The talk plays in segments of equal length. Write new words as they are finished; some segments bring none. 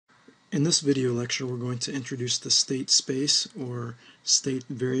In this video lecture, we're going to introduce the state space or state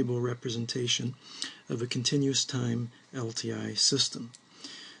variable representation of a continuous time LTI system.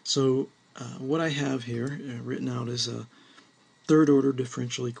 So what I have here written out is a third order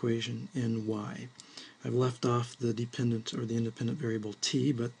differential equation in y. I've left off the dependent or the independent variable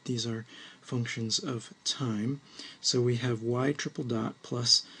t, but these are functions of time. So we have y triple dot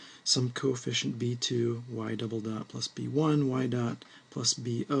plus some coefficient b2, y double dot plus b1, y dot plus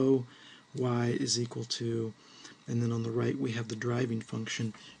bo, y is equal to, and then on the right we have the driving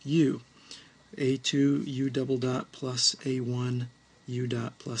function u, a2 u double dot plus a1 u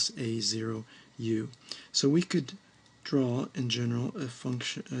dot plus a0 u. So we could draw in general a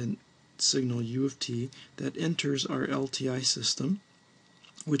function, a signal u of t that enters our LTI system,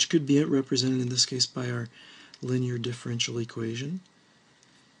 which could be represented in this case by our linear differential equation.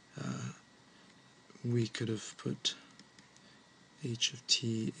 We could have put h of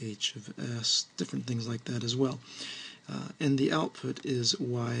t, h of s, different things like that as well. And the output is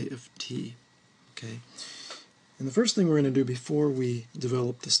y of t. Okay. And the first thing we're going to do before we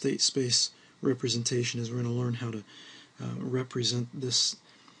develop the state space representation is we're going to learn how to represent this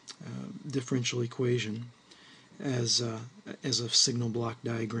differential equation as a signal block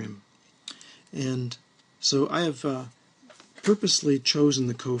diagram. And so I have purposely chosen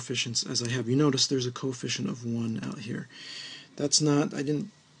the coefficients as I have. You notice there's a coefficient of 1 out here. That's not,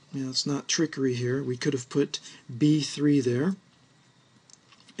 it's not trickery here. We could have put B3 there,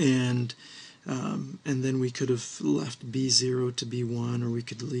 and then we could have left B0 to be 1, or we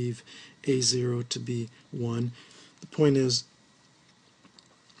could leave A0 to be 1. The point is,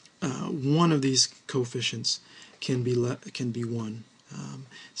 one of these coefficients can be 1,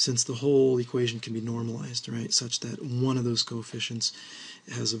 since the whole equation can be normalized, right, such that one of those coefficients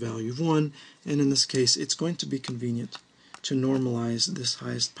has a value of 1, and in this case it's going to be convenient to normalize this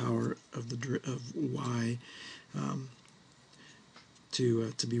highest power of y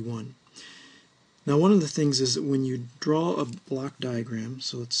to be 1. Now, one of the things is that when you draw a block diagram,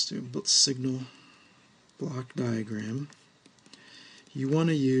 so let's do a signal block diagram, you want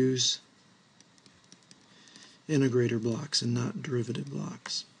to use integrator blocks and not derivative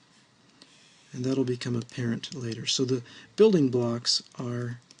blocks. And that'll become apparent later. So the building blocks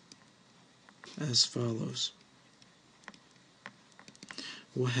are as follows.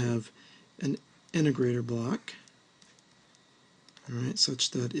 We'll have an integrator block, all right,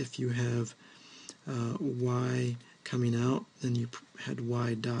 such that if you have y coming out, then you had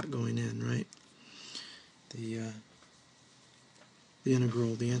y dot going in, right? The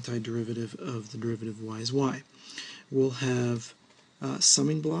integral, the antiderivative of the derivative of y is y. We'll have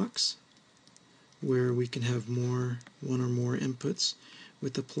summing blocks, where we can have one or more inputs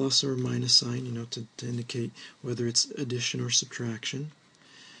with a plus or minus sign, to indicate whether it's addition or subtraction,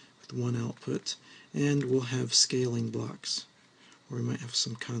 with one output. And we'll have scaling blocks, where we might have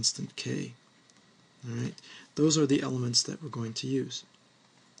some constant k. All right, those are the elements that we're going to use.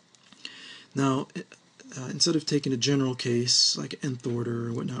 Now, instead of taking a general case like nth order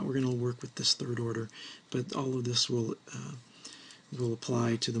or whatnot, we're going to work with this third order, but all of this will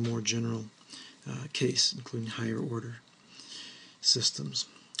apply to the more general case, including higher order systems.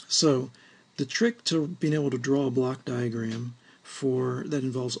 So the trick to being able to draw a block diagram that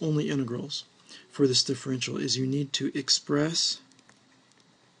involves only integrals for this differential is you need to express,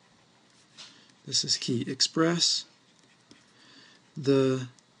 this is key, express the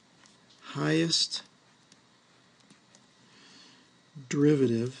highest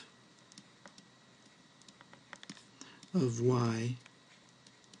derivative of y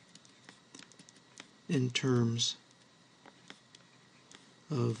in terms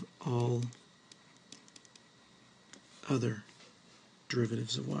of all other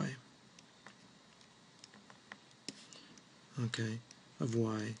derivatives of y. Okay, of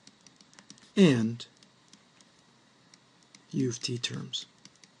y and u of t terms.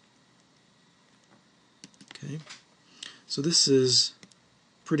 Okay, so this is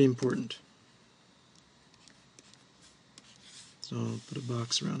pretty important. So I'll put a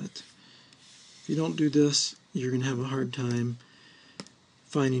box around it. If you don't do this, you're going to have a hard time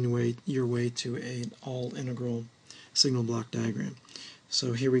finding your way to an all-integral signal block diagram.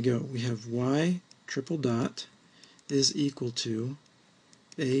 So here we go. We have y triple dot is equal to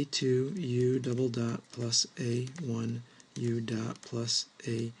a2 u double dot plus a1 u dot plus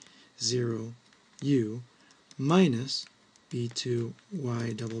a0 u minus b2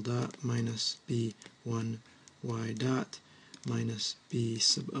 y double dot minus b1 y dot minus b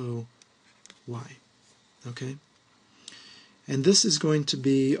sub o y. Okay? And this is going to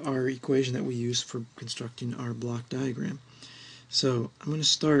be our equation that we use for constructing our block diagram. So I'm going to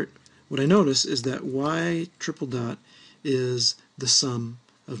start what I notice is that y triple dot is the sum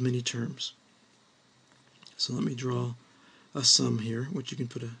of many terms. So let me draw a sum here, which you can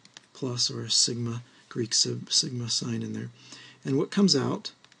put a plus or a sigma, Greek sigma sign in there. And what comes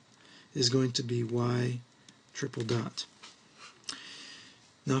out is going to be y triple dot.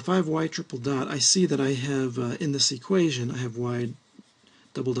 Now if I have y triple dot, I see that I have, in this equation, I have y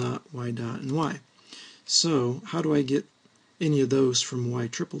double dot, y dot, and y. So how do I get any of those from y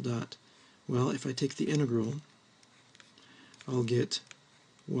triple dot? Well, if I take the integral, I'll get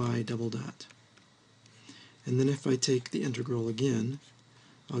y double dot. And then if I take the integral again,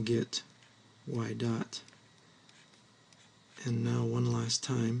 I'll get y dot. And now one last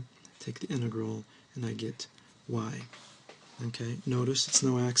time, take the integral and I get y. Okay, notice it's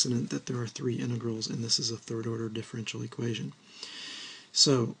no accident that there are three integrals and this is a third order differential equation.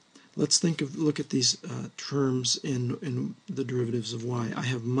 So let's look at these terms in the derivatives of y. I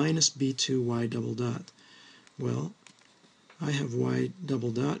have minus b2 y double dot. Well, I have y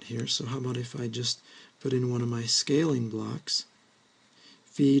double dot here, so how about if I just put in one of my scaling blocks,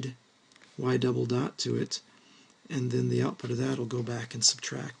 feed y double dot to it, and then the output of that will go back and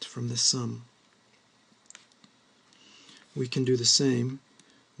subtract from this sum. We can do the same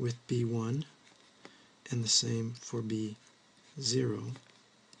with b1 and the same for b0.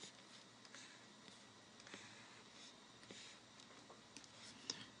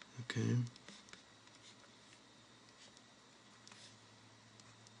 Okay.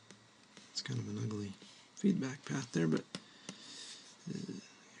 It's kind of an ugly feedback path there, but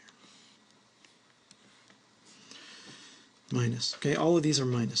minus. Okay, all of these are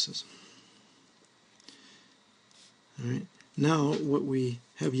minuses. All right. Now what we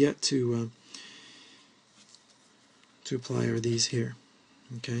have yet to apply are these here.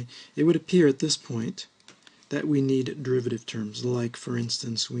 Okay. It would appear at this point that we need derivative terms. Like, for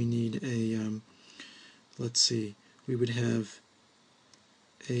instance, we need a let's see, we would have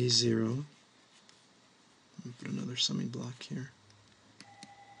a0. Let me put another summing block here.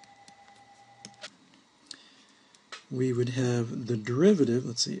 We would have the derivative,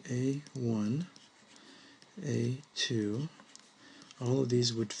 let's see, a1, a2, all of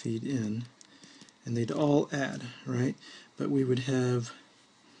these would feed in, and they'd all add, right? But we would have,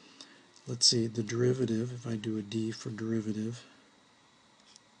 let's see, the derivative, if I do a d for derivative,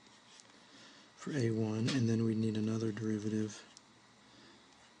 for a1, and then we need another derivative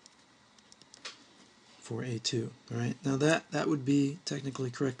for a2, right? Now that would be technically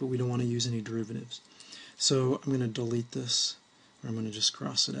correct, but we don't want to use any derivatives. So I'm going to delete this, or I'm going to just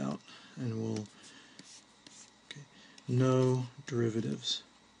cross it out, and we'll, okay, no derivatives.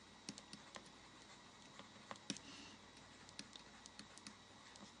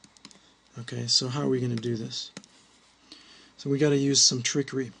 Okay, so how are we going to do this? So we got to use some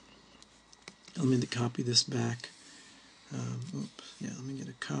trickery. Let me copy this back. Oops, yeah, let me get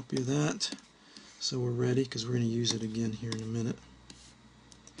a copy of that. So we're ready, because we're going to use it again here in a minute.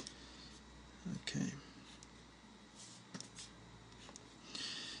 Okay.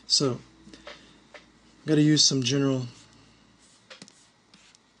 So, I've got to use some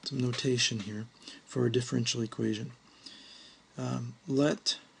notation here for a differential equation.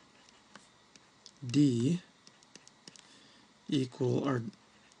 Let d equal our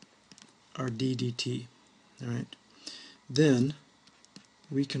d dt. All right. Then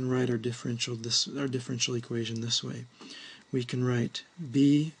we can write our differential equation this way. We can write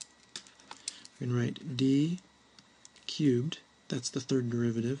d cubed, that's the third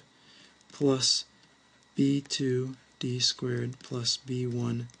derivative, plus b2d squared plus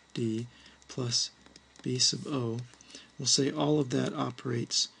b1d plus b sub o. We'll say all of that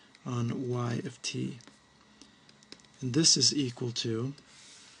operates on y of t. And this is equal to,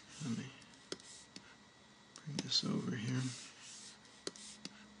 let me bring this over here.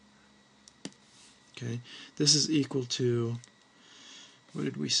 Okay, this is equal to, what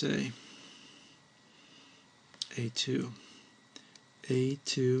did we say? a2.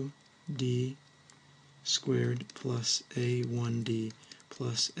 a2d squared plus a1d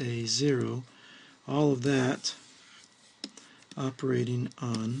plus a0. All of that operating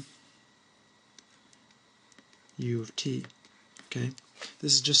on u of t. Okay,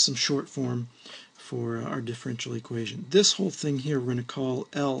 this is just some short form for our differential equation. This whole thing here we're going to call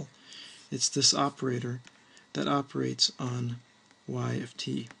L. It's this operator that operates on y of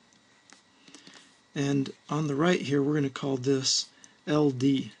t. And on the right here we're going to call this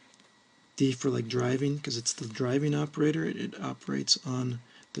LD. D for like driving, because it's the driving operator. It operates on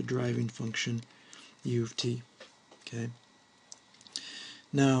the driving function u of t. Okay.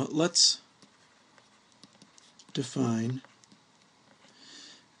 Now let's define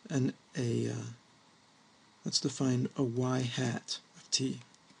let's define a y hat of t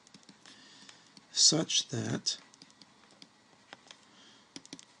such that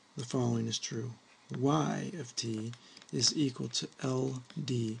the following is true. Y of t is equal to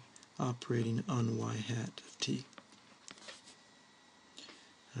LD operating on y hat of t.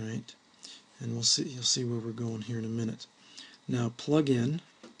 Alright, and you'll see where we're going here in a minute. Now we're going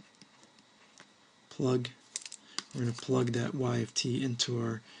to plug that y of t into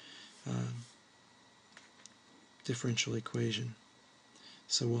our differential equation.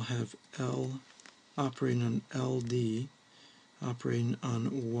 So we'll have L operating on LD operating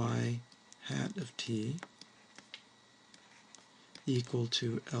on y hat of t equal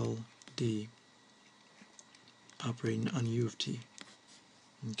to LD operating on u of t.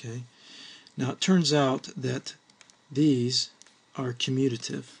 Okay. Now it turns out that these are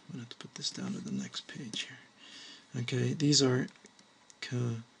commutative. I'm going to have to put this down to the next page here. Okay, these are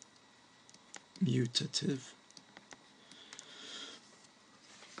commutative.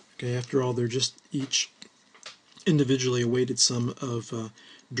 Okay, after all, they're just each individually a weighted sum of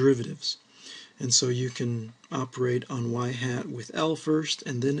derivatives. And so you can operate on y hat with L first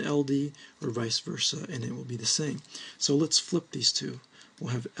and then LD, or vice versa, and it will be the same. So let's flip these two.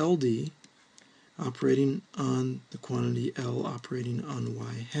 We'll have LD operating on the quantity L operating on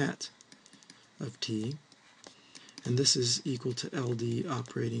y hat of t, and this is equal to LD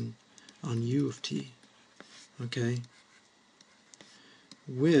operating on u of t, okay,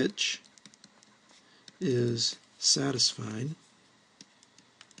 which is satisfied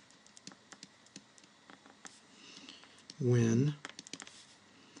when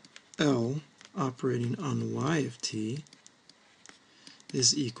L operating on y of t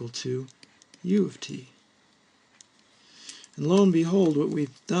is equal to u of t. And lo and behold, what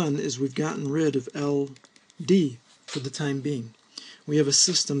we've done is we've gotten rid of LD for the time being. We have a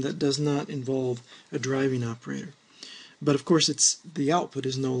system that does not involve a driving operator. But of course the output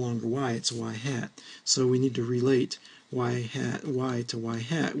is no longer y, it's y hat. So we need to relate y to y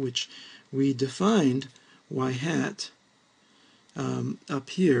hat, which we defined y hat up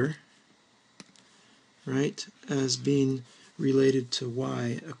here, right, as being related to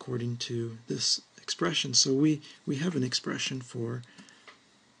y according to this expression. So we have an expression for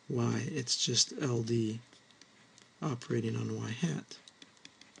y. It's just LD operating on y hat.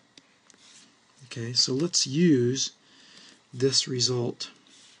 Okay, so let's use this result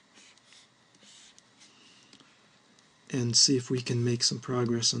and see if we can make some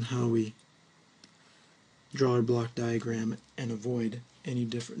progress on how we draw our block diagram and avoid any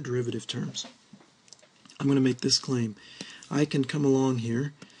different derivative terms. I'm going to make this claim. I can come along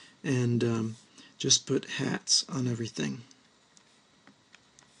here and just put hats on everything.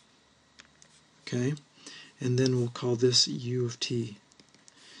 Okay, and then we'll call this u of t.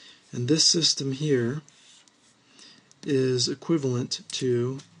 And this system here is equivalent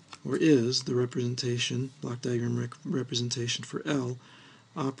to, or is, the representation, block diagram representation for L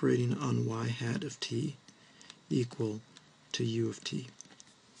operating on y hat of t equal to u of t.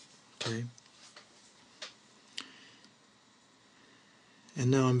 Okay. And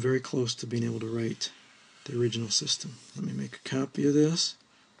now I'm very close to being able to write the original system. Let me make a copy of this.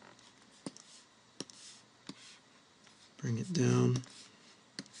 Bring it down.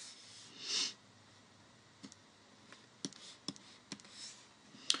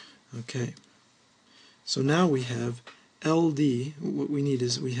 Okay. So now we have LD. What we need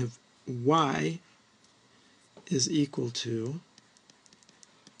is we have y is equal to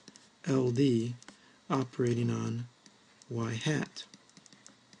LD operating on y hat,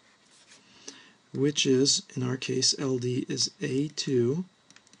 which is, in our case, LD is A2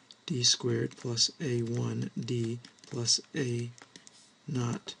 d squared plus A1 d plus A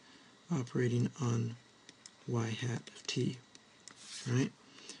naught operating on y hat of t, right?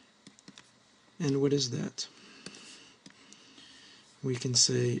 And what is that? We can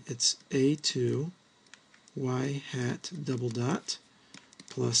say it's A2 y hat double dot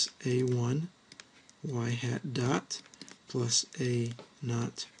plus A1 y hat dot plus A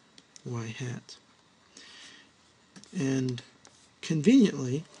naught y hat. And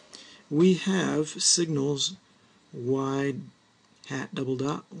conveniently, we have signals y hat double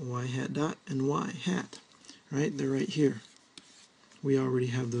dot, y hat dot, and y hat. Right? They're right here. We already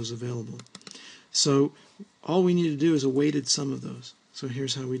have those available. So all we need to do is a weighted sum of those. So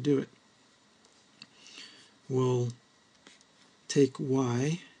here's how we do it. We'll take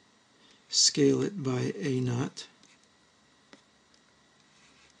y, scale it by A naught,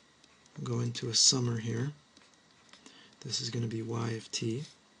 go into a summer here. This is going to be y of t.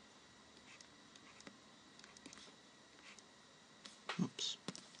 Oops.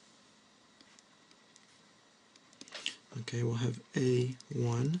 Okay, we'll have A1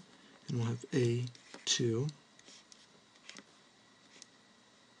 and we'll have A2.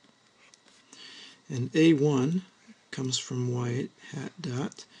 And A1 comes from y hat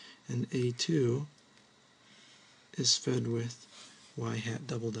dot, and A2 is fed with y hat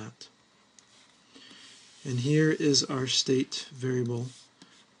double dot. And here is our state variable,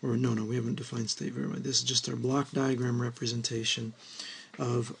 or no, we haven't defined state variable. This is just our block diagram representation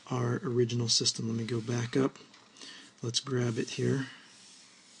of our original system. Let me go back up. Let's grab it here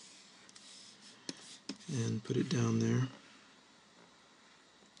and put it down there.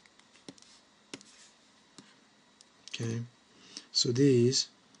 Okay, so these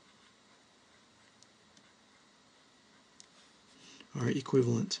are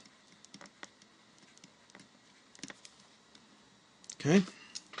equivalent. Okay,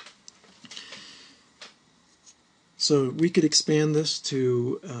 so we could expand this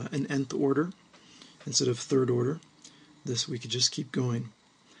to an nth order instead of third order. This we could just keep going.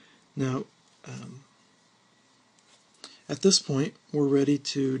 Now, at this point, we're ready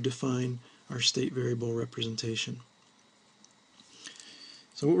to define our state variable representation.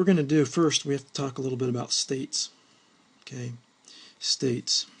 So what we're going to do first, we have to talk a little bit about states. Okay,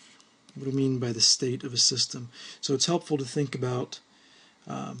 states. What do we mean by the state of a system? So it's helpful to think about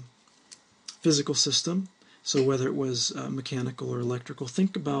physical system. So whether it was mechanical or electrical,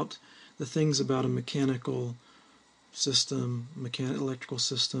 think about the things about a mechanical system, electrical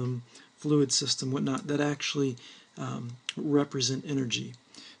system, fluid system, whatnot, that actually represent energy.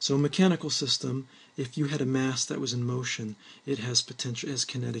 So a mechanical system, if you had a mass that was in motion, it has potential, it has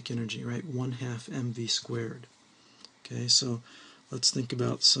kinetic energy, right? 1/2 mv squared. Okay, so let's think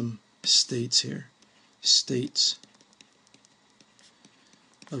about some states here. States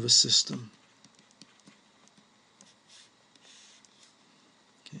of a system.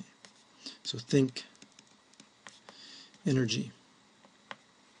 Okay, so think energy,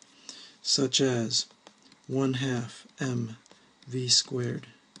 such as 1/2 mv squared,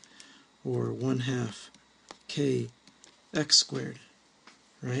 or 1/2 kx squared,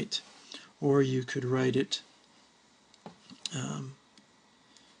 right? Or you could write it,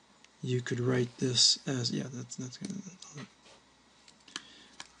 you could write this as, yeah, that's good.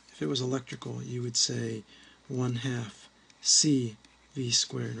 If it was electrical, you would say 1/2 cv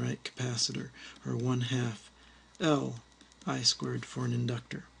squared, right, capacitor, or 1/2 Li squared for an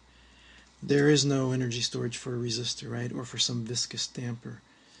inductor. There is no energy storage for a resistor, right, or for some viscous damper.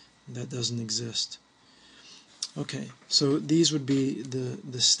 That doesn't exist. Okay, so these would be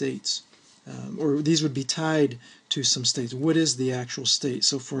the states, or these would be tied to some states. What is the actual state?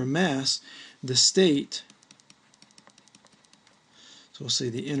 So for a mass, the state, so we'll say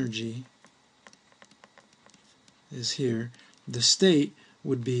the energy is here. The state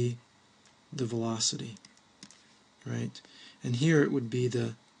would be the velocity, right? And here it would be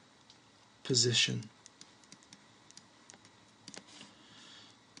the position.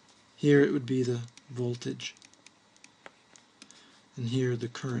 Here it would be the voltage. And here the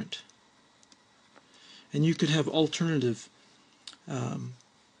current. And you could have alternative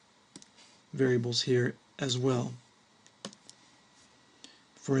variables here as well.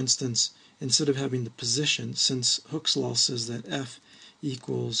 For instance, instead of having the position, since Hooke's law says that F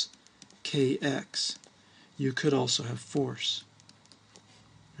equals kx, you could also have force,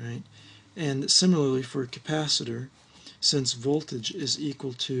 right? And similarly for a capacitor, since voltage is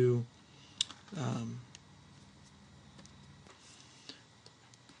equal to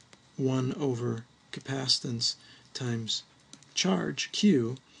 1 over capacitance times charge,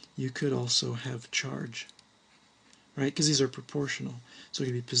 Q, you could also have charge, right? Because these are proportional. So it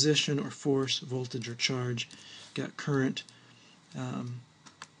could be position or force, voltage or charge. Got current.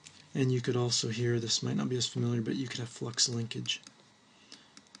 And you could also here, this might not be as familiar, but you could have flux linkage.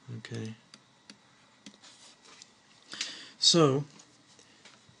 Okay. So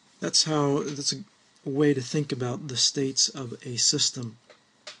that's a way to think about the states of a system.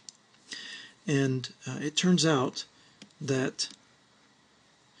 And it turns out that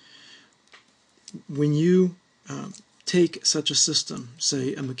when you take such a system,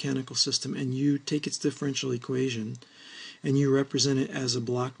 say a mechanical system, and you take its differential equation and you represent it as a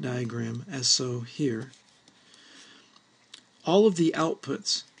block diagram, as so here, all of the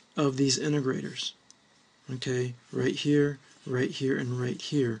outputs of these integrators, okay, right here, and right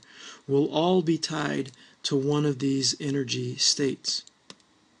here, will all be tied to one of these energy states.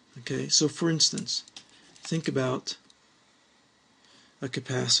 Okay, so for instance, think about a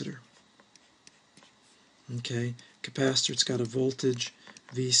capacitor. Okay, capacitor, it's got a voltage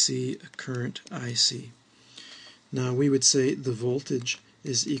VC, a current IC. Now we would say the voltage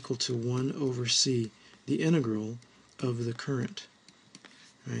is equal to 1 over C, the integral of the current.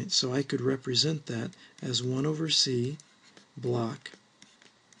 Right? So I could represent that as 1 over c block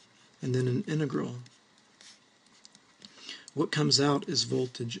and then an integral. What comes out is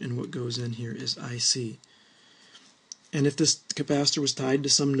voltage and what goes in here is IC. And if this capacitor was tied to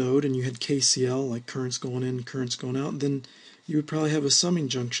some node and you had KCL, like currents going in, currents going out, then you would probably have a summing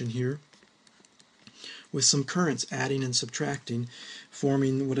junction here with some currents adding and subtracting,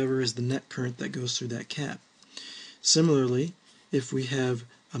 forming whatever is the net current that goes through that cap. Similarly, if we have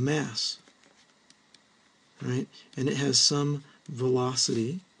a mass, right, and it has some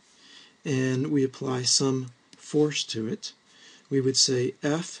velocity, and we apply some force to it, we would say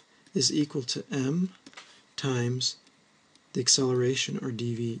F is equal to m times the acceleration, or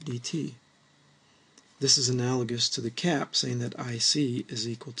dv dt. This is analogous to the cap saying that IC is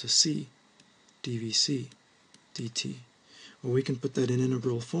equal to c dvc dt. Well, we can put that in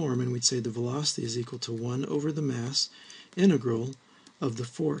integral form and we'd say the velocity is equal to 1 over the mass integral of the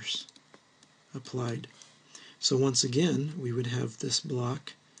force applied. So once again, we would have this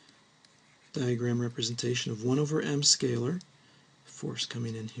block diagram representation of 1 over m scalar, force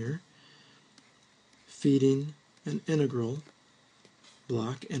coming in here, feeding an integral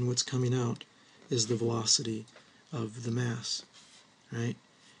block, and what's coming out is the velocity of the mass, right?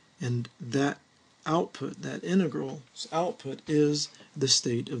 And that output, that integral's output, is the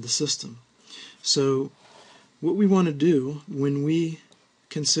state of the system. So what we want to do when we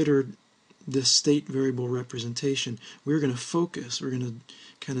consider this state variable representation, we're going to focus, we're going to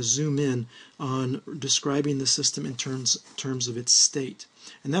kind of zoom in on describing the system in terms of its state.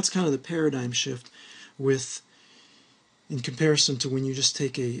 And that's kind of the paradigm shift in comparison to when you just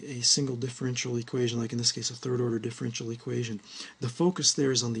take a single differential equation, like in this case a third order differential equation. The focus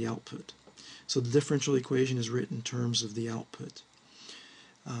there is on the output. So the differential equation is written in terms of the output.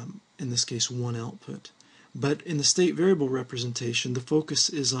 In this case, one output. But in the state variable representation, the focus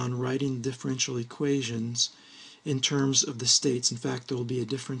is on writing differential equations in terms of the states. In fact, there will be a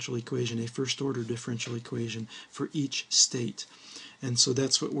differential equation, a first order differential equation for each state. And so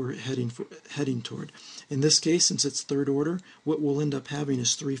that's what we're heading toward. In this case, since it's third order, what we'll end up having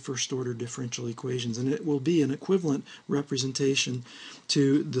is 3 first order differential equations, and it will be an equivalent representation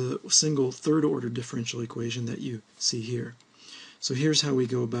to the single third order differential equation that you see here. So here's how we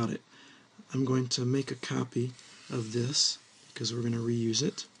go about it. I'm going to make a copy of this because we're going to reuse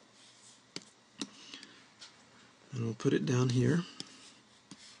it. And we'll put it down here.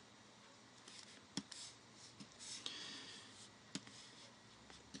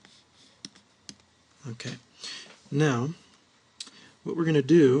 Okay, now what we're going to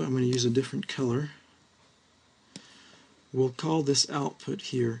do, I'm going to use a different color. We'll call this output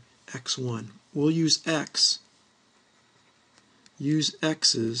here x1. We'll use x. Use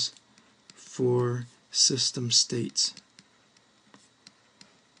x's for system states.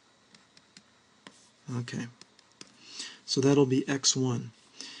 Okay, so that'll be x1.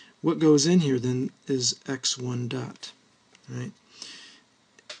 What goes in here then is x1 dot, right?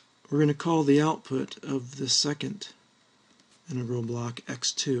 We're going to call the output of the second integral block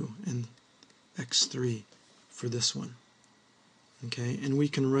x2 and x3 for this one. Okay, and we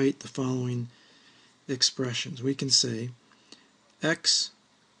can write the following expressions. We can say x1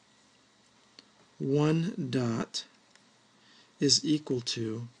 dot is equal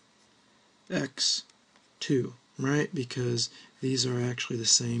to x2, right? Because these are actually the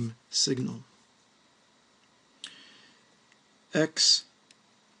same signal. X2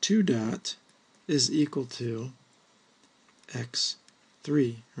 dot is equal to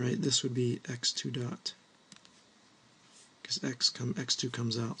x3, right? This would be x2 dot because x2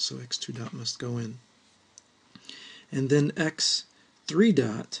 comes out, so x2 dot must go in. And then x3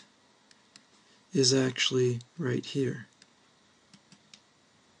 dot is actually right here.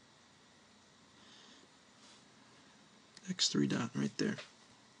 X3 dot right there.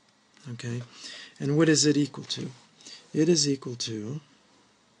 Okay, and what is it equal to? It is equal to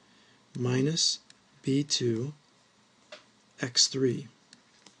minus b2 x3.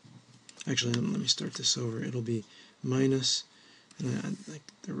 Actually, let me start this over. It'll be minus, and I think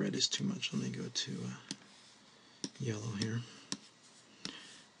the red is too much. Let me go to yellow here.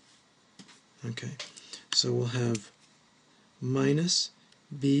 Okay, so we'll have minus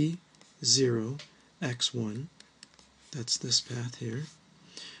b0 x1, that's this path here,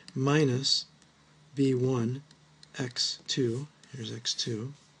 minus b1 x2, here's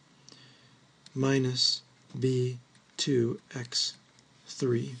x2, minus b2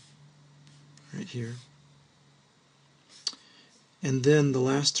 x3, right here. And then the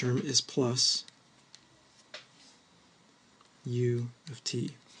last term is plus u of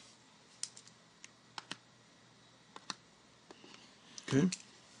t. Okay.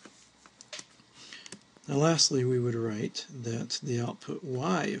 Now lastly, we would write that the output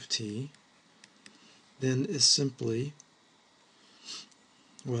y of t then is simply,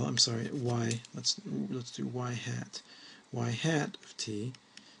 well, I'm sorry, y, let's do y hat. Y hat of t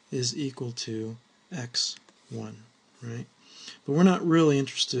is equal to x1, right? But we're not really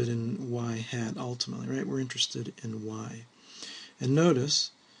interested in y hat ultimately, right? We're interested in y. And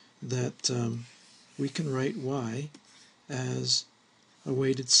notice that we can write y as a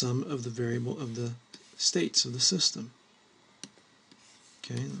weighted sum of the variable of the states of the system.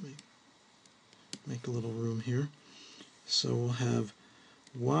 Okay, let me make a little room here. So we'll have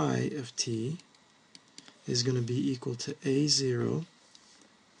y of t is going to be equal to a0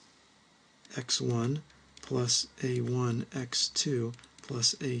 x1 plus a1 x2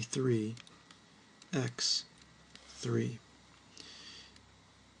 plus a3 x3.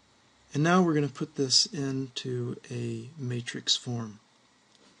 And now we're going to put this into a matrix form.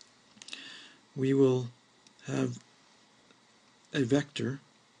 We will have a vector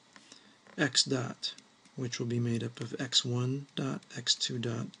x dot, which will be made up of x1 dot, x2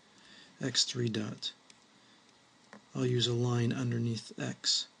 dot, x3 dot. I'll use a line underneath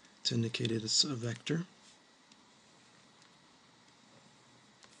x to indicate it's a vector.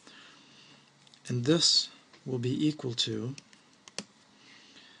 And this will be equal to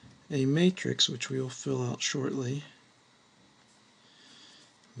a matrix, which we will fill out shortly.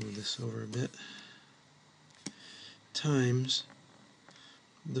 Move this over a bit. Times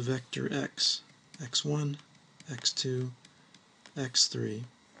the vector x, x1, x2, x3,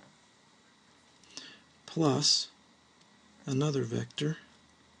 plus another vector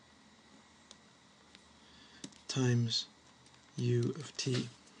times u of t.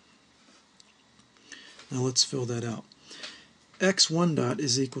 Now let's fill that out. x1 dot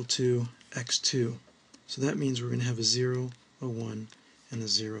is equal to x2. So that means we're going to have a 0, a 1, and a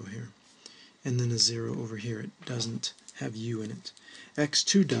 0 here. And then a 0 over here. It doesn't have u in it.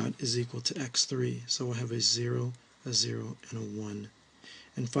 x2 dot is equal to x3. So we'll have a 0, and a 1.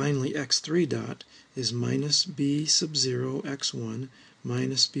 And finally, x3 dot is minus b sub 0 x1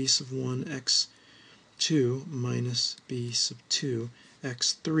 minus b sub 1 x2 minus b sub 2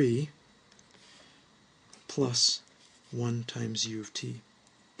 x3 plus 1 times u of t.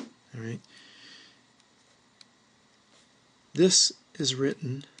 All right. This is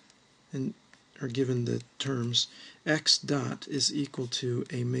written or given the terms x dot is equal to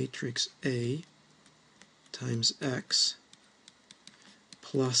a matrix A times x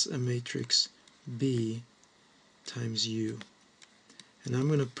plus a matrix B times u. And I'm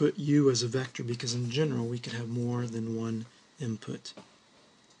going to put u as a vector because in general we could have more than one input.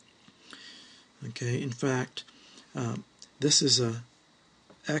 Okay, in fact, this is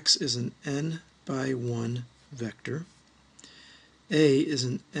x is an n by 1 vector. A is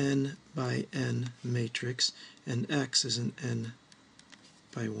an n by n matrix, and x is an n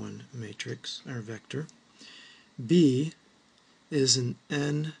by 1 matrix, or vector. B is an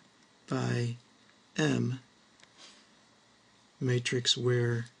n by m matrix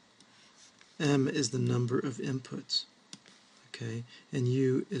where m is the number of inputs, okay, and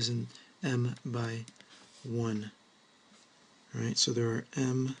u is an m by 1. All right, so there are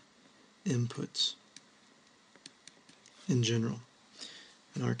m inputs in general.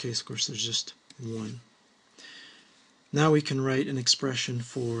 In our case, of course, there's just one. Now we can write an expression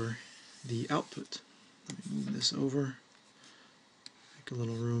for the output. Let me move this over, make a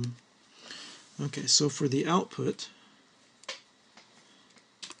little room. Okay, so for the output,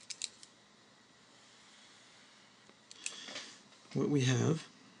 what we have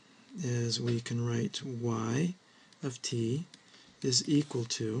is we can write y of t is equal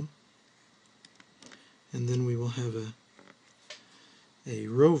to, and then we will have a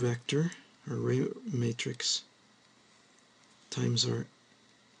row vector, or row matrix, times our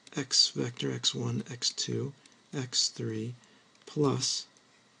x vector, x1, x2, x3, plus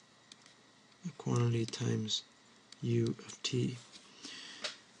a quantity times u of t.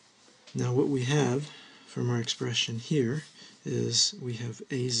 Now what we have from our expression here is we have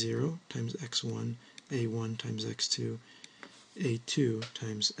a0 times x1, a1 times x2, a2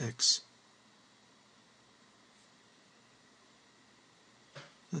 times x.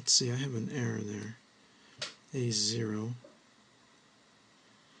 Let's see, I have an error there. A0.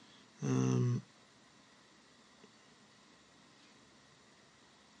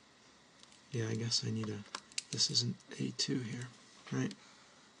 Yeah, I guess I need this is an A2 here, right?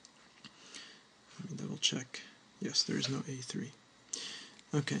 Let me double check. Yes, there is no A3.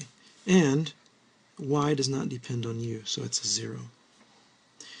 Okay, and y does not depend on u, so it's a 0.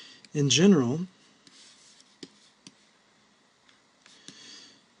 In general,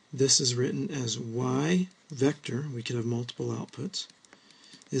 this is written as y vector, we could have multiple outputs,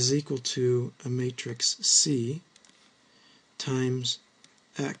 is equal to a matrix C times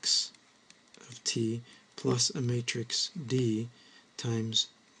x of t plus a matrix D times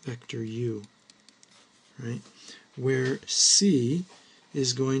vector u, right? Where C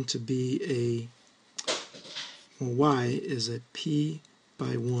is going to be well, y is a p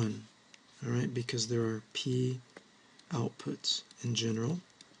by 1, all right, because there are p outputs in general.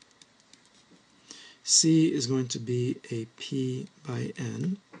 C is going to be a p by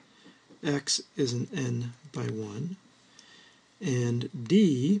n, x is an n by 1, and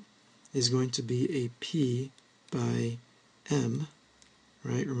D is going to be a p by m,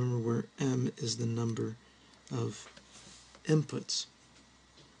 right? Remember where m is the number of inputs.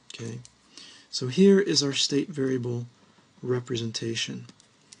 Okay, so here is our state variable representation.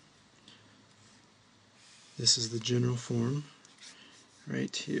 This is the general form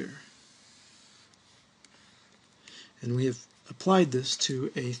right here. And we have applied this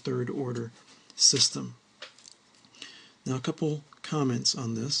to a third order system. Now a couple comments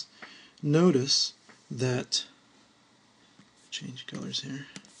on this. Notice that, change colors here,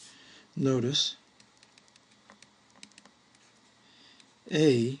 notice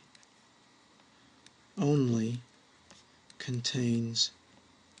A only contains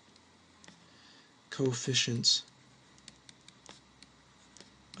coefficients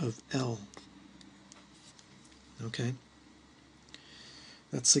of L. Okay?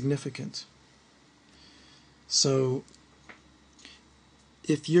 That's significant. So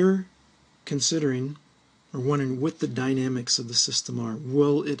if you're considering or wondering what the dynamics of the system are,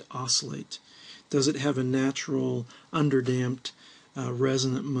 will it oscillate? Does it have a natural underdamped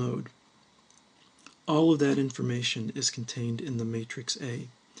resonant mode? All of that information is contained in the matrix A.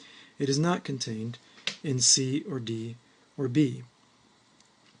 It is not contained in C or D or B.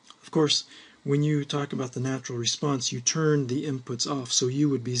 Of course, when you talk about the natural response, you turn the inputs off, so U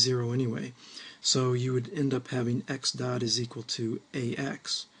would be 0 anyway. So you would end up having x dot is equal to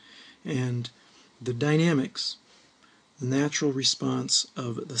AX. And the dynamics, the natural response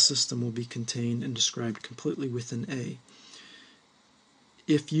of the system will be contained and described completely within A.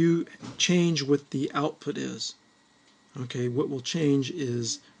 If you change what the output is, okay, what will change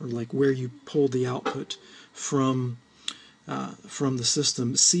is, or like where you pull the output from the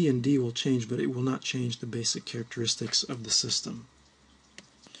system, C and D will change, but it will not change the basic characteristics of the system.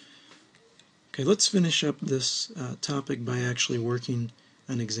 Okay, let's finish up this topic by actually working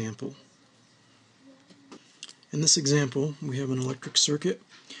an example. In this example, we have an electric circuit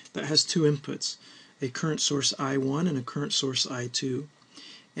that has two inputs, a current source I1 and a current source I2.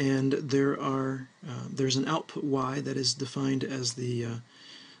 And there's an output Y that is defined as the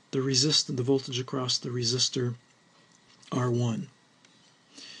voltage across the resistor R1.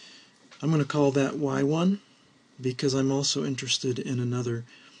 I'm going to call that Y1 because I'm also interested in another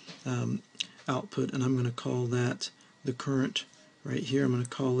output, and I'm going to call that the current right here. I'm going to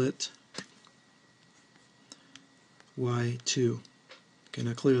call it Y2. Okay,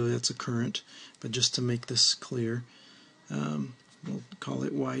 now clearly that's a current, but just to make this clear, we'll call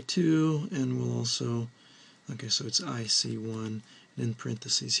it Y2, and we'll also, okay, so it's IC1, and in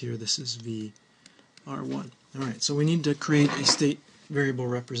parentheses here, this is VR1. Alright, so we need to create a state variable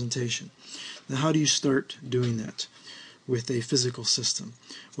representation. Now, how do you start doing that with a physical system?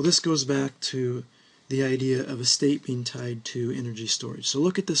 Well, this goes back to the idea of a state being tied to energy storage. So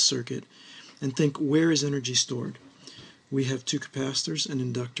look at this circuit and think, where is energy stored? We have two capacitors, an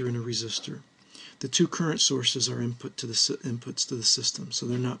inductor, and a resistor. The two current sources are inputs to the system, so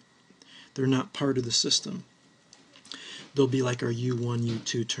they're not part of the system. They'll be like our U1,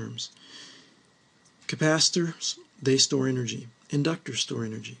 U2 terms. Capacitors, they store energy. Inductors store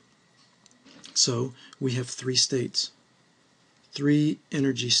energy. So we have three states, three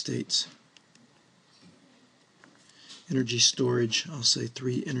energy states. Energy storage, I'll say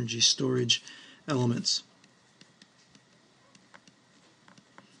three energy storage elements.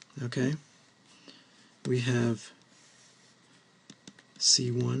 Okay? We have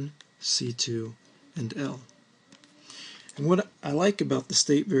C1, C2, and L. And what I like about the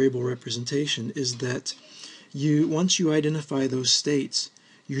state variable representation is that once you identify those states,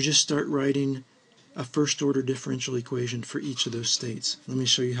 you just start writing a first order differential equation for each of those states. Let me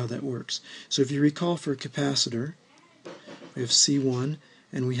show you how that works. So if you recall, for a capacitor, we have C1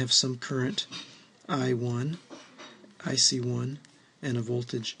 and we have some current I1, IC1, and a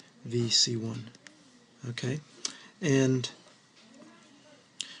voltage VC1. Okay? And,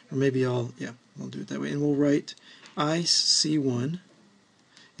 or maybe I'll do it that way. And we'll write IC1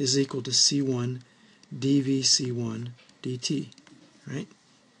 is equal to C1 dVC1 dt. Right?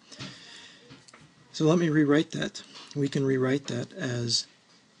 So let me rewrite that. We can rewrite that as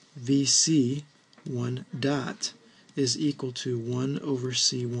VC1 dot is equal to 1 over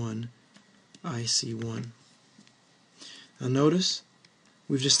C1 IC1. Now notice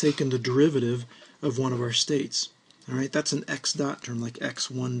we've just taken the derivative of one of our states. Alright, that's an x dot term, like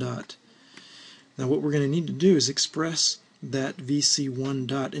x1 dot. Now what we're going to need to do is express that VC1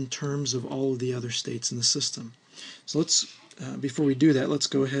 dot in terms of all of the other states in the system. So let's, before we do that, let's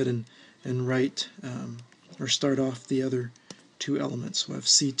go ahead and write, or start off the other two elements. We'll have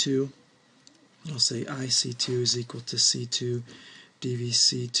C2, I'll say IC2 is equal to C2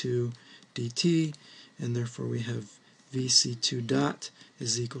 dVC2 dt, and therefore we have VC2 dot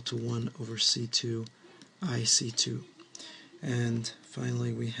is equal to 1 over C2 IC2. And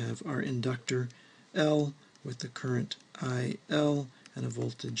finally we have our inductor L with the current IL and a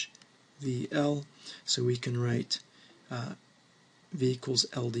voltage VL. So we can write V equals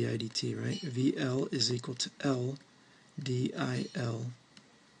L di dt, right? VL is equal to L DIL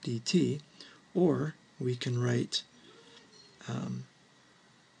dt, or we can write,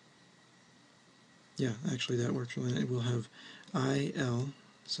 yeah, actually that works really nice. We'll have IL,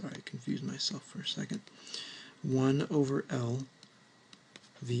 sorry, I confused myself for a second, 1 over L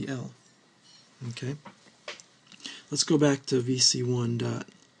VL. Okay, let's go back to VC1 dot.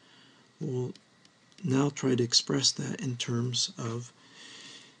 We'll now try to express that in terms of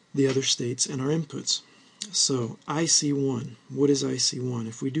the other states and our inputs. So IC1, what is IC1?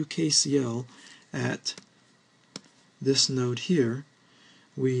 If we do KCL at this node here,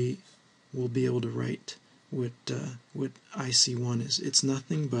 we will be able to write what IC1 is. It's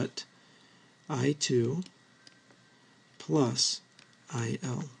nothing but I2 plus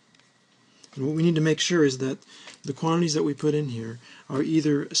IL. And what we need to make sure is that the quantities that we put in here are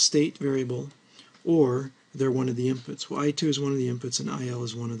either a state variable or they're one of the inputs. Well, I2 is one of the inputs and IL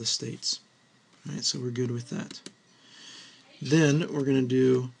is one of the states. All right, so we're good with that. Then we're going to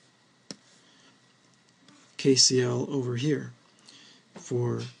do KCL over here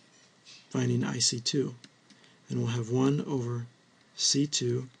for finding IC2. And we'll have 1 over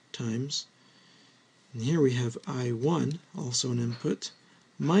C2 times, and here we have I1, also an input,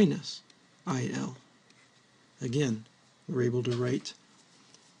 minus IL. Again, we're able to write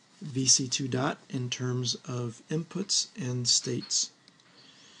VC2 dot in terms of inputs and states.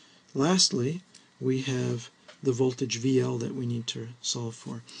 Lastly, we have the voltage VL that we need to solve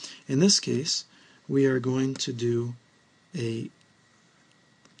for. In this case, we are going to do a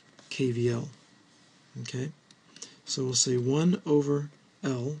KVL. Okay? So we'll say 1 over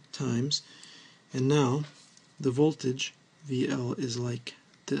L times, and now the voltage VL is like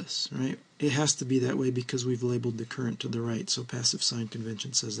this, right? It has to be that way because we've labeled the current to the right, so passive sign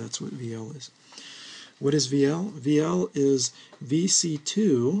convention says that's what VL is. What is VL? VL is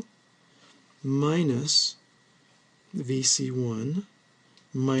VC2 minus VC1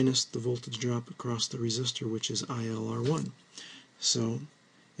 minus the voltage drop across the resistor, which is ILR1. So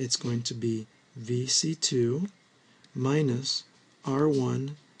it's going to be VC2 minus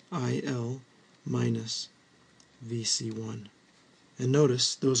R1 IL minus VC1. And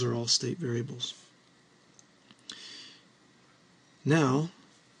notice those are all state variables. Now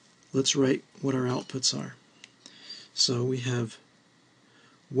let's write what our outputs are. So we have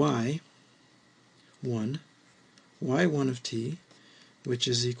Y1 of t, which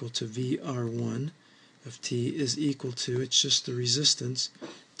is equal to VR1 of t is equal to, it's just the resistance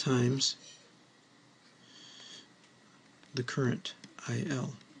times the current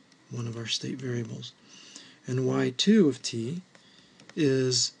IL, one of our state variables. And Y2 of t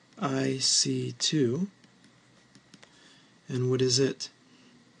is IC2, and what is it?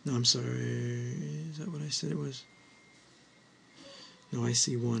 No, I'm sorry, is that what I said it was? No,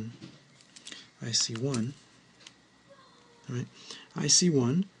 IC1. IC1. Alright,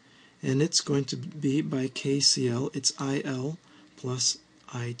 IC1, and it's going to be by KCL, it's IL plus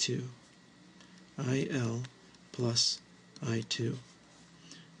I2. IL plus I2.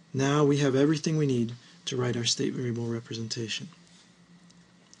 Now we have everything we need to write our state variable representation.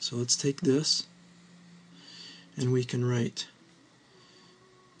 So let's take this, and we can write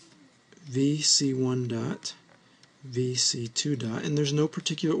VC1 dot, VC2 dot, and there's no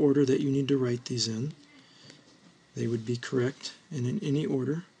particular order that you need to write these in. They would be correct and in any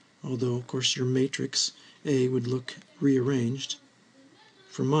order, although of course your matrix A would look rearranged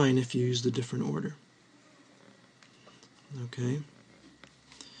for mine if you used a different order. Okay,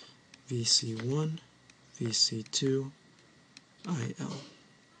 VC1, VC2, IL.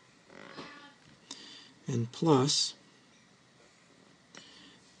 And plus,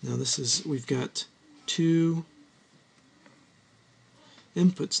 now this is, we've got two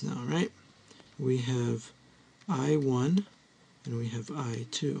inputs now, right? we have I1 and we have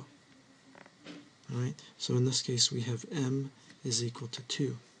I2. Alright, so in this case we have M is equal to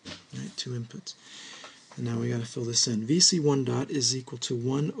 2. Right, 2 inputs. And now we got to fill this in. VC1 dot is equal to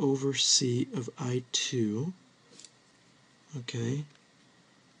 1 over C of I2. Okay,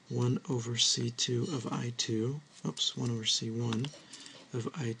 1 over C2 of I2. Oops, 1 over C1 of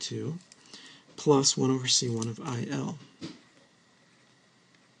I2 plus 1 over C1 of IL.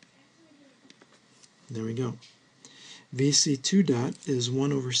 There we go. VC2 dot is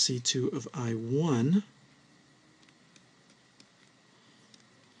 1 over C2 of I1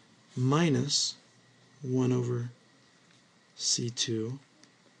 minus 1 over C2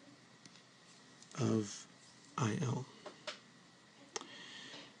 of IL.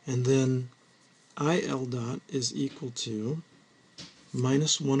 And then IL dot is equal to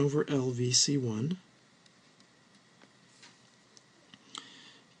minus 1 over L VC1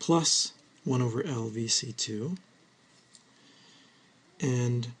 plus 1 over L VC2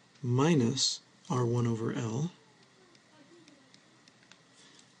 and minus R1 over L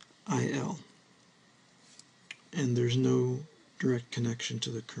IL. And there's no direct connection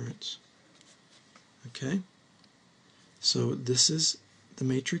to the currents. Okay? So this is the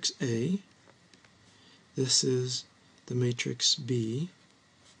matrix A, this is the matrix B,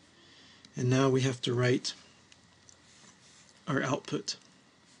 and now we have to write our output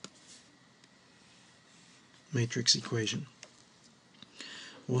matrix equation.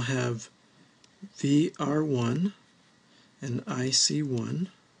 We'll have VR1 and IC1,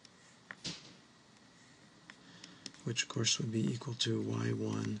 which of course would be equal to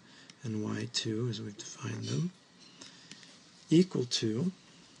Y1 and Y2 as we've defined them, equal to,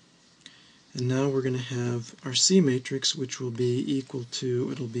 and now we're going to have our C matrix, which will be equal to,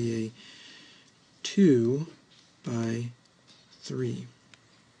 it'll be a 2 by 3,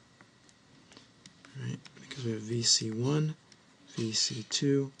 right? Because we have VC1,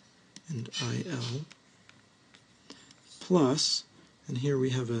 VC2, and IL, plus, and here we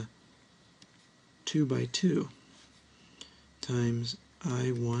have a 2 by 2 times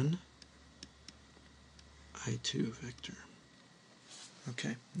I1, I2 vector.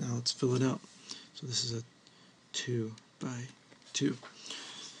 Okay, now let's fill it out. So this is a 2 by 2.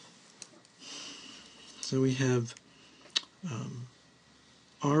 So we have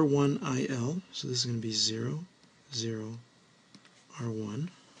R1IL, so this is going to be 0, 0, R1,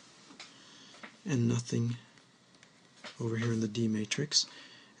 and nothing over here in the D matrix.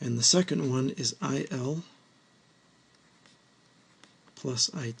 And the second one is IL plus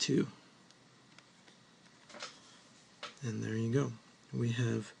I2. And there you go. We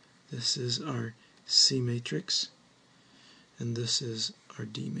have, this is our C matrix, and this is our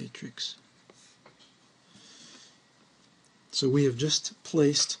D matrix. So we have just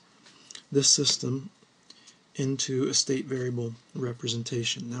placed this system into a state variable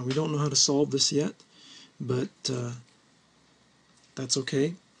representation. Now we don't know how to solve this yet, but that's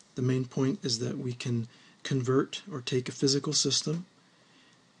okay. The main point is that we can convert or take a physical system,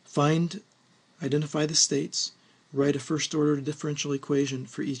 identify the states, write a first order differential equation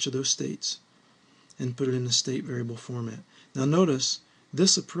for each of those states, and put it in a state variable format. Now notice,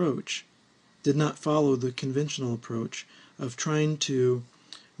 this approach did not follow the conventional approach of trying to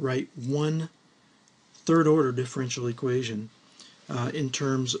write one third order differential equation in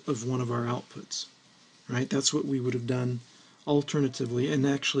terms of one of our outputs. Right? That's what we would have done alternatively, and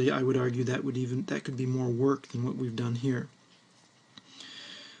actually I would argue that could be more work than what we've done here.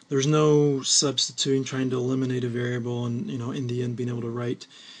 There's no substituting, trying to eliminate a variable, and in the end being able to write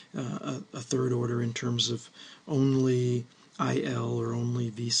a third order in terms of only IL or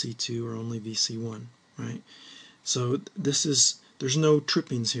only VC2 or only VC1, right? So there's no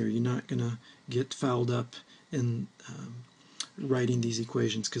trippings here. You're not going to get fouled up in writing these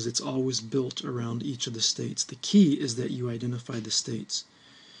equations because it's always built around each of the states. The key is that you identify the states.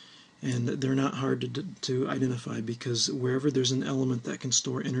 And they're not hard to identify because wherever there's an element that can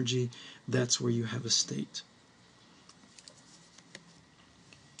store energy, that's where you have a state.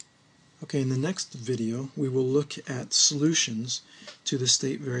 Okay, in the next video we will look at solutions to the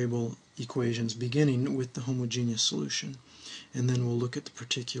state variable equations, beginning with the homogeneous solution, and then we'll look at the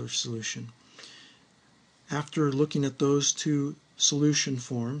particular solution. After looking at those two solution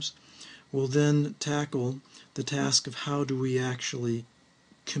forms, we'll then tackle the task of how do we actually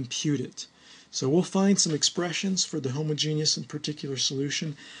compute it. So we'll find some expressions for the homogeneous and particular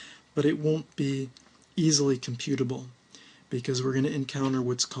solution, but it won't be easily computable because we're going to encounter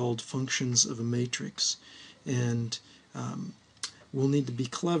what's called functions of a matrix, and we'll need to be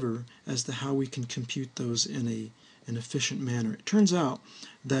clever as to how we can compute those in a and efficient manner. It turns out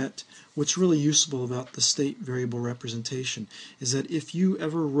that what's really useful about the state variable representation is that if you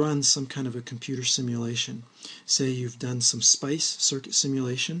ever run some kind of a computer simulation, say you've done some SPICE circuit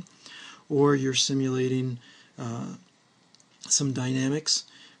simulation, or you're simulating some dynamics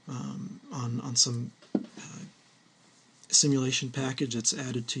on some simulation package that's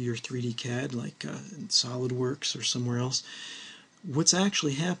added to your 3D CAD, like in SolidWorks or somewhere else, what's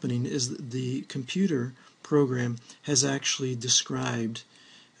actually happening is that the computer program has actually described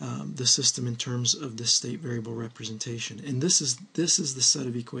the system in terms of the state variable representation, and this is the set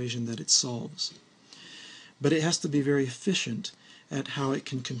of equation that it solves. But it has to be very efficient at how it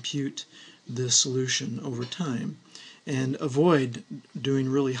can compute the solution over time, and avoid doing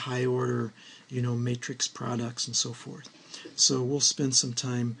really high order, matrix products and so forth. So we'll spend some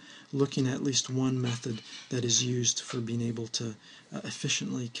time looking at least one method that is used for being able to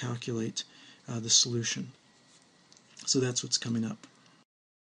efficiently calculate the solution. So that's what's coming up.